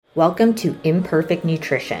Welcome to Imperfect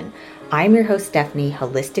Nutrition. I'm your host, Stephanie,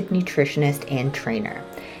 holistic nutritionist and trainer.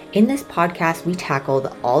 In this podcast, we tackle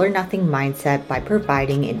the all or nothing mindset by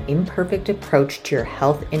providing an imperfect approach to your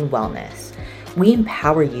health and wellness. We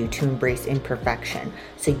empower you to embrace imperfection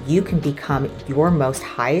so you can become your most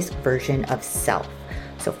highest version of self.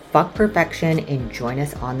 So fuck perfection and join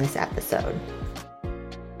us on this episode.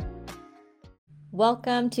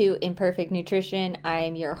 Welcome to Imperfect Nutrition.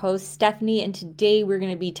 I'm your host, Stephanie, and today we're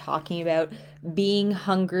going to be talking about being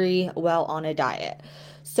hungry while on a diet.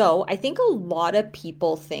 So, I think a lot of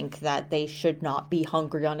people think that they should not be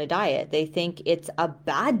hungry on a diet. They think it's a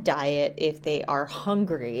bad diet if they are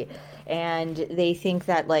hungry, and they think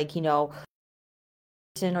that,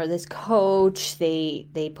 or this coach,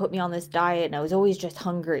 they put me on this diet and I was always just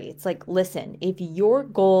hungry. It's like, listen, if your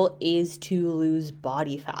goal is to lose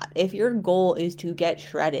body fat, if your goal is to get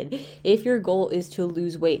shredded, if your goal is to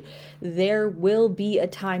lose weight, there will be a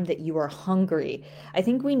time that you are hungry. I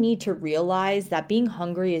think we need to realize that being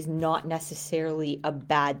hungry is not necessarily a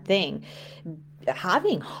bad thing.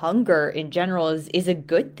 Having hunger in general is a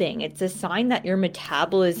good thing. It's a sign that your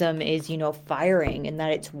metabolism is, firing and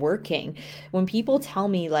that it's working. When people tell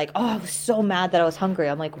me like, "Oh, I was so mad that I was hungry."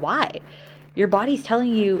 I'm like, "Why?" Your body's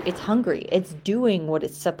telling you it's hungry. It's doing what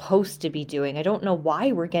it's supposed to be doing. I don't know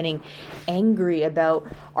why we're getting angry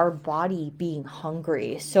about our body being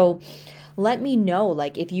hungry. So let me know,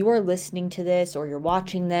 like, if you are listening to this or you're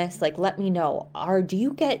watching this, like, let me know, do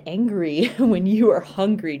you get angry when you are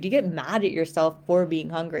hungry? Do you get mad at yourself for being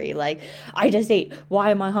hungry? Like, I just ate,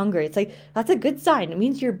 why am I hungry? It's like, that's a good sign. It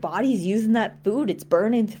means your body's using that food, it's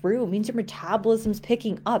burning through. It means your metabolism's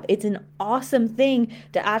picking up. It's an awesome thing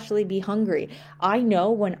to actually be hungry. I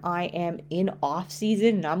know when I am in off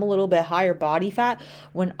season and I'm a little bit higher body fat,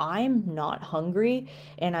 when I'm not hungry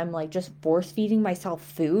and I'm like just force feeding myself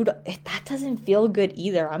food, that doesn't feel good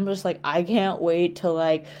either. I'm just like, I can't wait to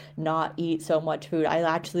like not eat so much food. I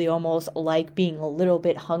actually almost like being a little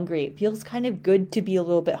bit hungry. It feels kind of good to be a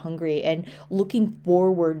little bit hungry and looking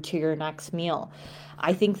forward to your next meal.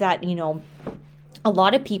 I think that, a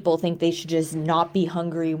lot of people think they should just not be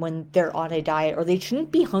hungry when they're on a diet, or they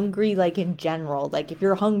shouldn't be hungry like in general. Like if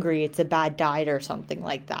you're hungry, it's a bad diet or something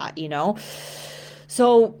like that.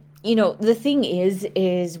 So, the thing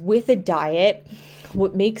is with a diet,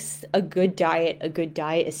 what makes a good diet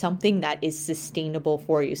is something that is sustainable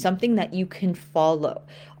for you, something that you can follow.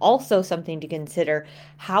 Also, something to consider,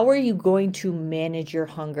 how are you going to manage your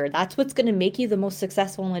hunger? That's what's going to make you the most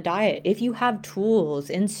successful in a diet. If you have tools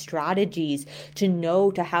and strategies to know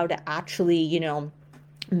to how to actually,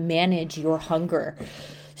 manage your hunger.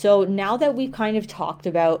 So now that we've kind of talked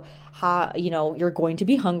about how, you're going to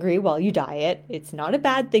be hungry while you diet, it's not a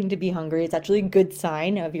bad thing to be hungry. It's actually a good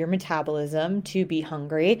sign of your metabolism to be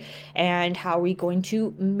hungry. And how are we going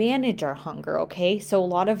to manage our hunger? Okay. So a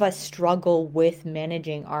lot of us struggle with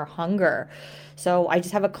managing our hunger. So I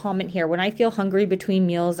just have a comment here. When I feel hungry between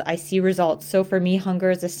meals, I see results. So for me, hunger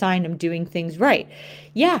is a sign I'm doing things right.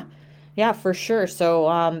 Yeah. Yeah, for sure.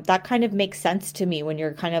 So that kind of makes sense to me when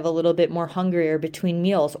you're kind of a little bit more hungrier between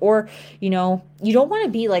meals. Or, you don't want to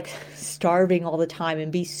be like starving all the time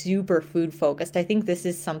and be super food focused. I think this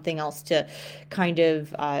is something else to kind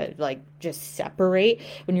of like just separate.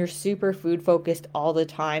 When you're super food focused all the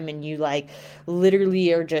time and you like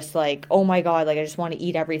literally are just like, oh my God, like I just want to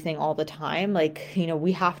eat everything all the time. Like,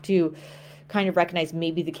 we have to kind of recognize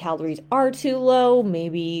maybe the calories are too low,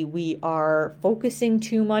 maybe we are focusing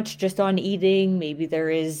too much just on eating, maybe there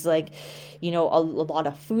is like, a lot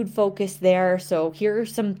of food focus there. So here are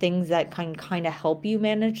some things that can kind of help you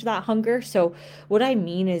manage that hunger. So what I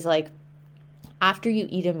mean is like, after you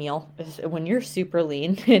eat a meal, when you're super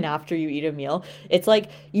lean and after you eat a meal, it's like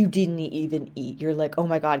you didn't even eat. You're like, oh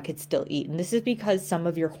my God, could still eat. And this is because some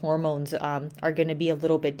of your hormones are going to be a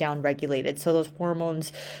little bit down regulated. So those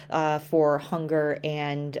hormones for hunger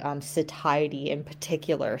and satiety in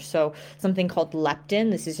particular. So something called leptin,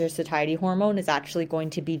 this is your satiety hormone, is actually going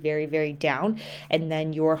to be very, very down. And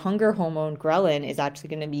then your hunger hormone, ghrelin, is actually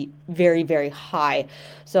going to be very, very high.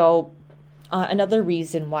 So another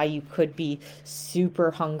reason why you could be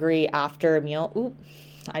super hungry after a meal. Oop,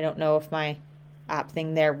 I don't know if my app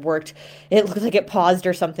thing there worked. It looked like it paused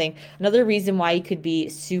or something. Another reason why you could be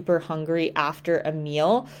super hungry after a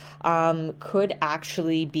meal could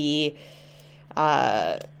actually be,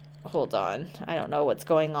 hold on. I don't know what's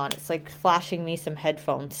going on. It's like flashing me some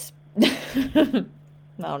headphones. I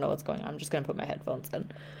don't know what's going on. I'm just going to put my headphones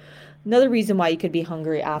in. Another reason why you could be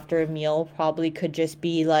hungry after a meal probably could just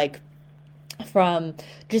be like from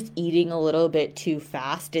just eating a little bit too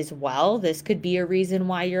fast as well. This could be a reason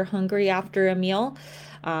why you're hungry after a meal.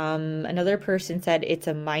 Another person said it's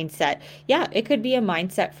a mindset. Yeah, it could be a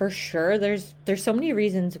mindset for sure. There's so many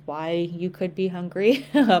reasons why you could be hungry,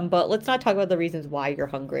 but let's not talk about the reasons why you're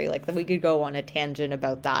hungry. Like we could go on a tangent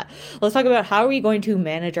about that. Let's talk about how are we going to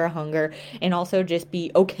manage our hunger and also just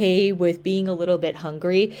be okay with being a little bit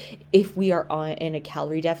hungry if we are in a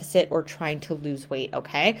calorie deficit or trying to lose weight.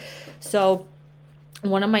 Okay, so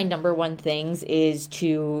one of my number one things is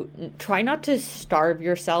to try not to starve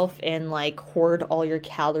yourself and like hoard all your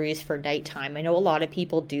calories for nighttime. I know a lot of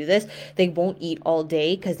people do this. They won't eat all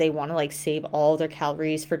day because they want to like save all their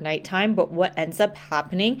calories for nighttime. But what ends up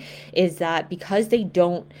happening is that because they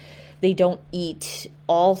don't eat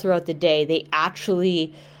all throughout the day, they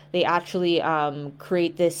actually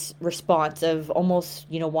create this response of almost,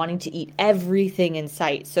 wanting to eat everything in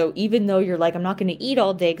sight. So even though you're like, I'm not going to eat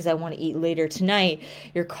all day because I want to eat later tonight,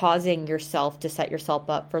 you're causing yourself to set yourself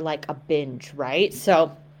up for like a binge, right?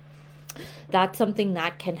 So that's something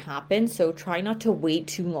that can happen. So try not to wait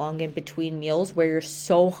too long in between meals where you're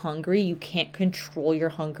so hungry you can't control your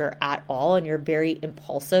hunger at all and you're very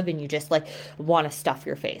impulsive and you just like want to stuff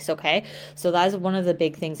your face, okay? So that is one of the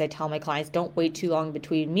big things I tell my clients. Don't wait too long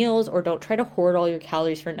between meals or don't try to hoard all your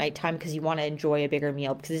calories for nighttime because you want to enjoy a bigger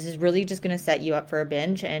meal because this is really just going to set you up for a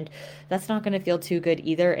binge and that's not going to feel too good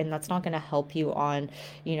either and that's not going to help you on,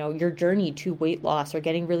 your journey to weight loss or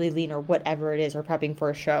getting really lean or whatever it is or prepping for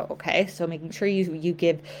a show, okay? So making sure you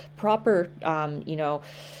give proper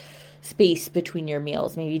space between your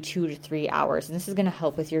meals, maybe 2 to 3 hours, and this is going to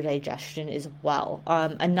help with your digestion as well.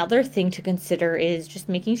 Another thing to consider is just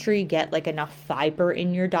making sure you get like enough fiber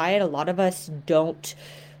in your diet. A lot of us don't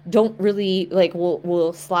really like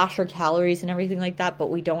we'll slash our calories and everything like that, but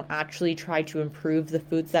we don't actually try to improve the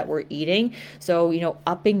foods that we're eating. So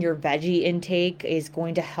upping your veggie intake is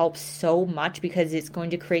going to help so much because it's going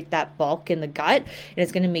to create that bulk in the gut and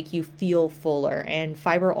it's going to make you feel fuller. And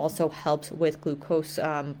fiber also helps with glucose,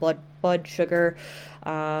 blood sugar,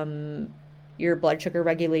 your blood sugar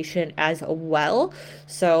regulation as well.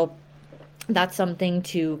 So that's something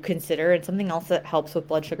to consider. And something else that helps with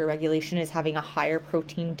blood sugar regulation is having a higher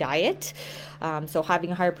protein diet. So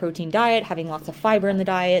having a higher protein diet, having lots of fiber in the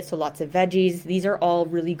diet, so lots of veggies, these are all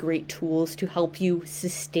really great tools to help you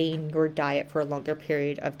sustain your diet for a longer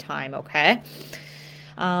period of time, okay?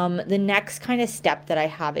 The next kind of step that I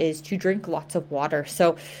have is to drink lots of water.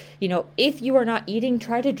 So, if you are not eating,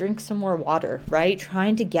 try to drink some more water, right?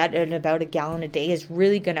 Trying to get in about a gallon a day is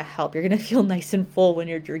really going to help. You're going to feel nice and full when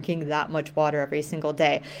you're drinking that much water every single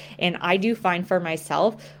day. And I do find for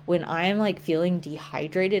myself, when I am like feeling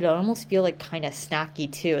dehydrated, I almost feel like kind of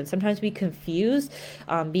snacky too. And sometimes we confuse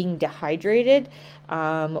being dehydrated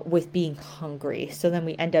with being hungry. So then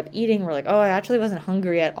we end up eating. We're like, oh, I actually wasn't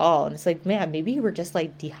hungry at all. And it's like, man, maybe you were just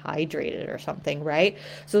like dehydrated or something, right?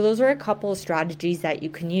 So those are a couple of strategies that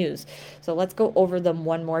you can use. So let's go over them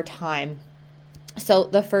one more time. So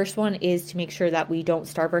the first one is to make sure that we don't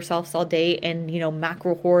starve ourselves all day and,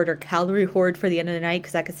 macro hoard or calorie hoard for the end of the night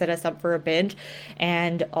because that could set us up for a binge.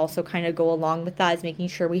 And also kind of go along with that is making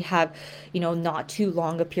sure we have, not too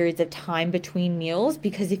long a periods of time between meals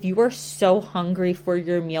because if you are so hungry for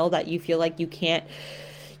your meal that you feel like you can't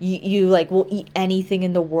you like will eat anything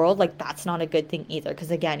in the world, like that's not a good thing either because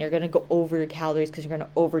again you're going to go over your calories because you're going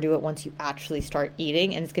to overdo it once you actually start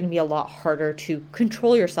eating and it's going to be a lot harder to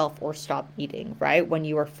control yourself or stop eating, right, when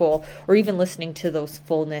you are full or even listening to those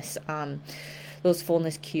fullness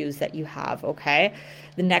cues that you have, okay?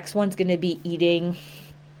 The next one's going to be eating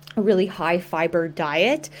a really high fiber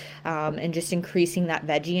diet and just increasing that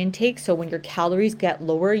veggie intake. So when your calories get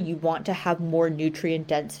lower, you want to have more nutrient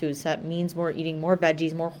dense foods. That means eating more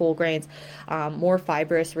veggies, more whole grains, more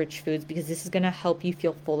fibrous rich foods because this is going to help you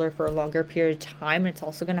feel fuller for a longer period of time. And it's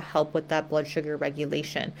also going to help with that blood sugar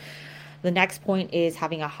regulation. The next point is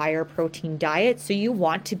having a higher protein diet. So you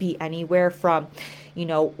want to be anywhere from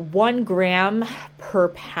 1 gram per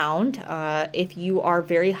pound. If you are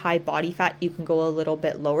very high body fat, you can go a little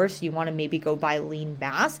bit lower. So you want to maybe go by lean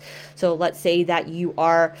mass. So let's say that you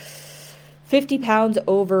are 50 pounds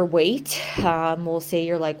overweight. We'll say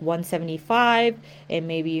you're like 175 and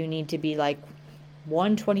maybe you need to be like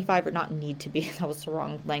 125 or not need to be, that was the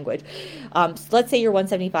wrong language. So let's say you're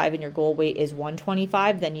 175 and your goal weight is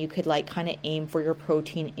 125, then you could like kind of aim for your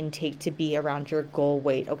protein intake to be around your goal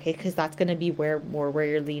weight, okay? Because that's going to be where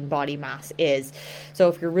your lean body mass is. So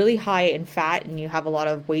if you're really high in fat and you have a lot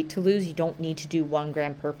of weight to lose, you don't need to do 1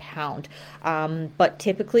 gram per pound. But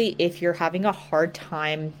typically if you're having a hard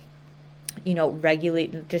time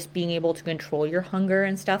regulate, just being able to control your hunger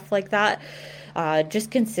and stuff like that,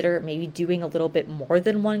 just consider maybe doing a little bit more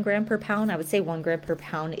than 1 gram per pound. I would say 1 gram per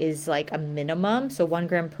pound is like a minimum. So 1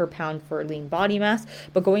 gram per pound for lean body mass,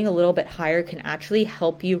 but going a little bit higher can actually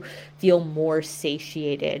help you feel more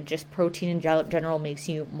satiated. Just protein in general makes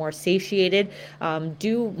you more satiated,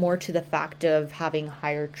 due more to the fact of having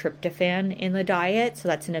higher tryptophan in the diet. So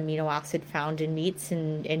that's an amino acid found in meats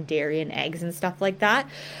and dairy and eggs and stuff like that.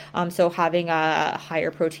 So having a higher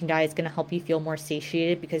protein diet is going to help you feel more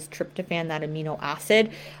satiated because tryptophan, that amino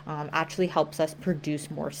acid, actually helps us produce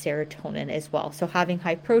more serotonin as well. So having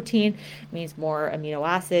high protein means more amino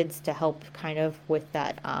acids to help kind of with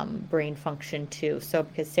that brain function too. So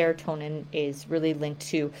because serotonin is really linked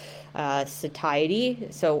to satiety.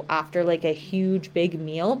 So after like a huge big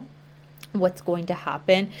meal, what's going to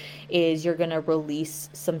happen is you're going to release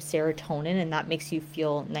some serotonin, and that makes you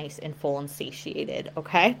feel nice and full and satiated.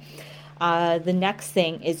 Okay. The next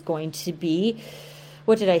thing is going to be,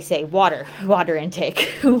 what did I say? Water intake.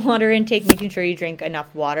 Water intake, making sure you drink enough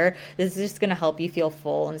water. This is just going to help you feel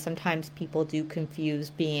full. And sometimes people do confuse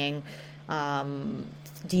being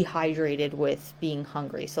dehydrated with being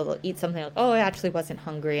hungry. So they'll eat something like, oh, I actually wasn't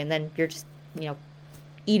hungry. And then you're just,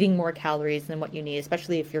 eating more calories than what you need,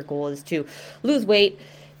 especially if your goal is to lose weight,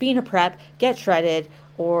 be in a prep, get shredded,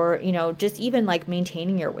 or, just even like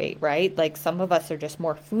maintaining your weight, right? Like some of us are just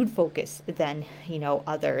more food focused than,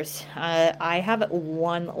 others. I have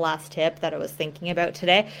one last tip that I was thinking about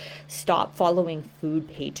today. Stop following food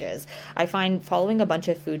pages. I find following a bunch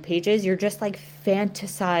of food pages, you're just like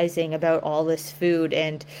fantasizing about all this food,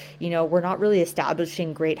 and, we're not really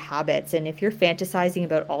establishing great habits. And if you're fantasizing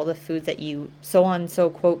about all the food that you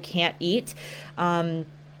quote can't eat,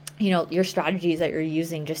 your strategies that you're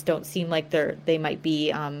using just don't seem like they might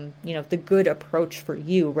be, the good approach for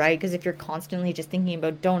you, right? Because if you're constantly just thinking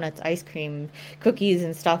about donuts, ice cream, cookies,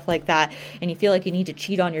 and stuff like that, and you feel like you need to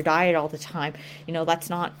cheat on your diet all the time, that's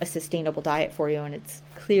not a sustainable diet for you, and it's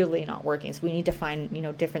clearly not working. So we need to find,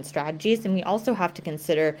 different strategies. And we also have to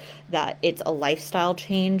consider that it's a lifestyle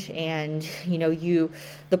change, and,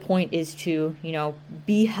 the point is to,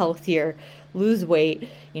 be healthier, lose weight,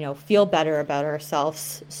 feel better about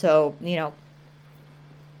ourselves. So,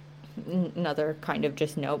 another kind of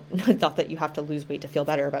just note, not that you have to lose weight to feel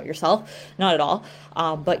better about yourself, not at all.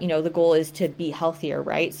 But, the goal is to be healthier,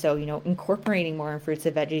 right? So, incorporating more in fruits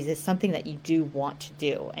and veggies is something that you do want to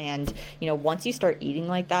do. And, once you start eating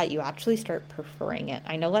like that, you actually start preferring it.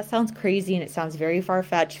 I know that sounds crazy and it sounds very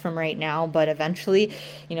far-fetched from right now, but eventually,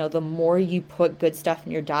 the more you put good stuff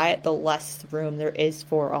in your diet, the less room there is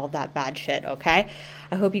for all that bad shit, okay?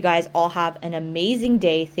 I hope you guys all have an amazing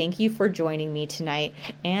day. Thank you for joining me tonight,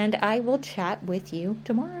 and I will chat with you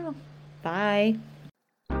tomorrow. Bye.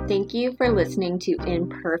 Thank you for listening to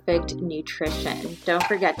Imperfect Nutrition. Don't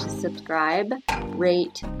forget to subscribe,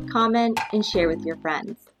 rate, comment, and share with your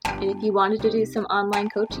friends. And if you wanted to do some online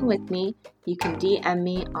coaching with me, you can DM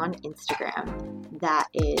me on Instagram. That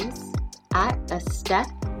is at a step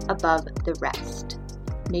above the rest.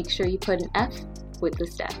 Make sure you put an F with the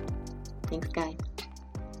step. Thanks, guys.